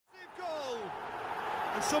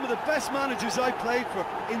And some of the best managers I played for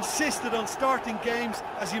insisted on starting games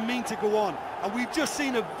as you mean to go on. And we've just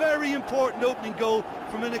seen a very important opening goal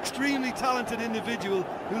from an extremely talented individual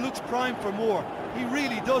who looks primed for more. He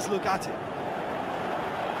really does look at it.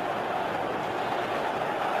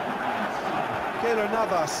 Keylor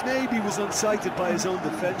Navas maybe was unsighted by his own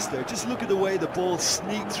defence there. Just look at the way the ball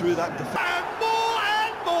sneaked through that defence. And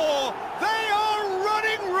more! They are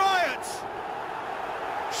running riot!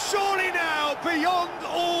 Surely now, beyond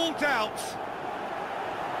all doubt.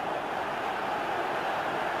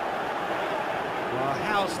 Well,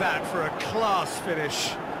 how's that for a class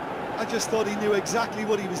finish? I just thought he knew exactly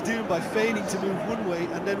what he was doing by feigning to move one way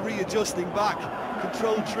and then readjusting back.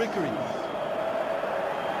 Controlled trickery.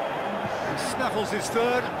 He snaffles his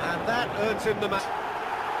third, and that earns him the match.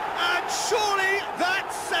 And surely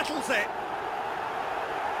that settles it.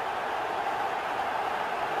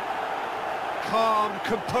 Calm,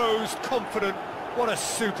 composed, confident. What a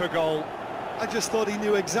super goal. I just thought he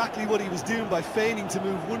knew exactly what he was doing by feigning to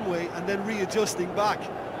move one way and then readjusting back.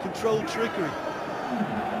 Controlled trickery.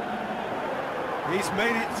 He's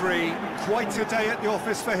made it 3. Quite a day at the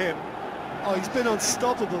office for him. Oh, he's been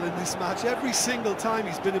unstoppable in this match. Every single time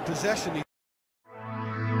he's been in possession.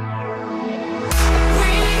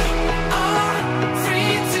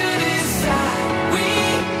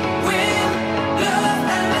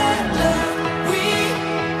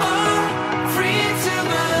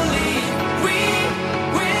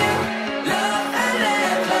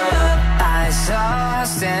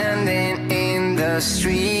 Standing in the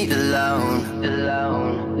street alone.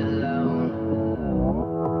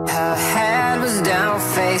 Her head was down,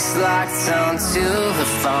 face locked onto her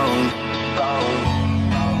phone.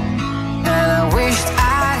 And I wished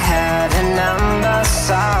I had a number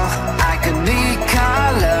so I could be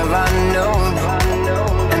color unknown.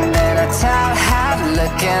 And then I tell her to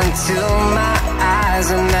look into my eyes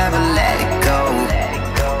and never let it go.